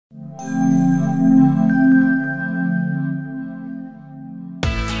I'm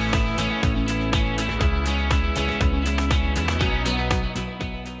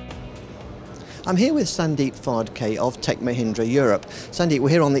here with Sandeep Phadke of Techmahindra Europe. Sandeep, we're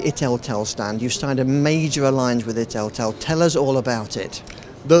here on the Italtel stand. You've signed a major alliance with Italtel. Tell us all about it.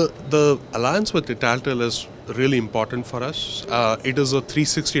 The alliance with Italtel is really important for us. It is a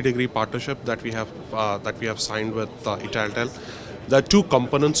 360-degree partnership that we have signed with Italtel. There are two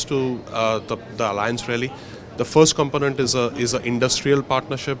components to the alliance really. The first component is an industrial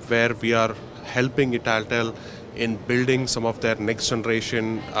partnership where we are helping Italtel in building some of their next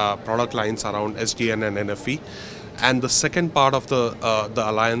generation product lines around SDN and NFV. And the second part of the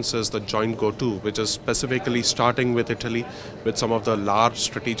alliance is the joint go-to, which is specifically starting with Italy, with some of the large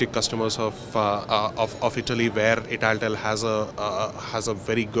strategic customers of Italy, where Italtel has a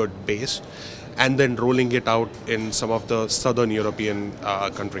very good base, and then rolling it out in some of the southern European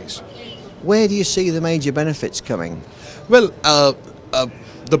countries. Where do you see the major benefits coming? Well,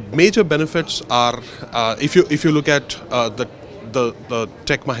 the major benefits are if you look at the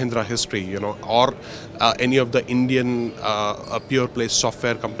Tech Mahindra history, or any of the Indian pure play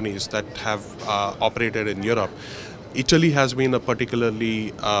software companies that have operated in Europe, Italy has been a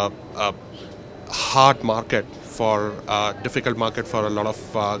particularly hard market difficult market for a lot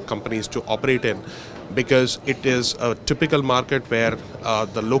of companies to operate in, because it is a typical market where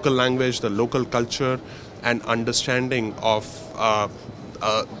the local language, the local culture, and understanding of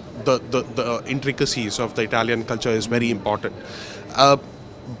the intricacies of the Italian culture is very important.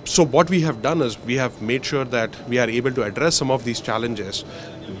 So what we have done is we have made sure that we are able to address some of these challenges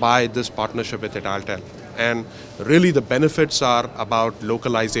by this partnership with Italtel. And really the benefits are about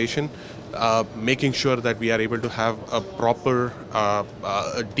localization, making sure that we are able to have a proper,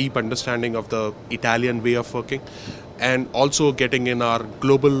 deep understanding of the Italian way of working, and also getting in our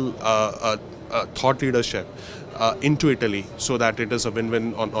global thought leadership into Italy, so that it is a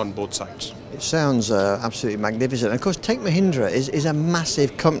win-win on both sides. It sounds absolutely magnificent. Of course, Tech Mahindra is a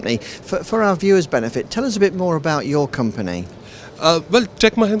massive company. For our viewers' benefit, tell us a bit more about your company. Well,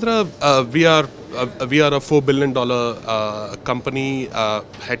 Tech Mahindra, we are a $4 billion company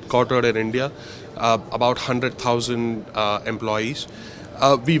headquartered in India, about 100,000 employees.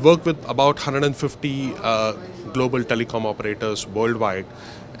 We work with about 150 global telecom operators worldwide.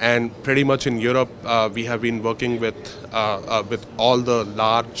 And pretty much in Europe, we have been working with all the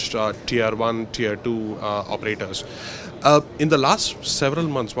large tier 1, tier 2 operators. In the last several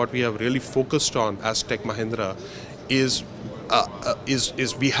months, what we have really focused on as Tech Mahindra is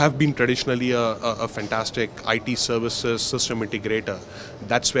we have been traditionally a fantastic IT services system integrator.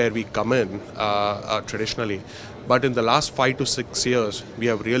 That's where we come in traditionally. But in the last 5 to 6 years, we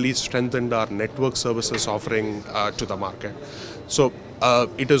have really strengthened our network services offering to the market. So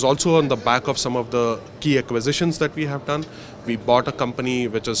it is also on the back of some of the key acquisitions that we have done. We bought a company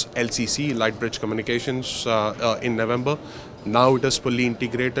which is LCC, Light Bridge Communications, in November. Now it is fully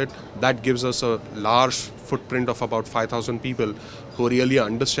integrated. That gives us a large footprint of about 5,000 people who really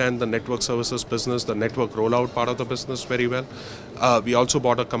understand the network services business, the network rollout part of the business very well. We also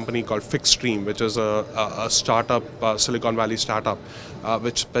bought a company called Fixstream, which is a startup, Silicon Valley startup,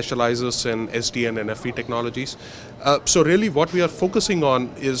 which specializes in SDN and NFV technologies. So really what we are focusing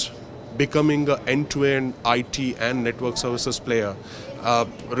on is becoming an end-to-end IT and network services player,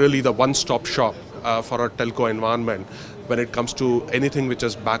 really the one-stop shop for a telco environment when it comes to anything which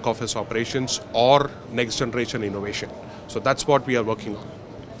is back office operations or next generation innovation. So that's what we are working on.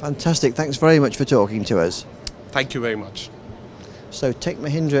 Fantastic. Thanks very much for talking to us. Thank you very much. So Tech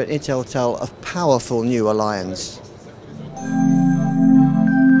Mahindra and Italtel, a powerful new alliance.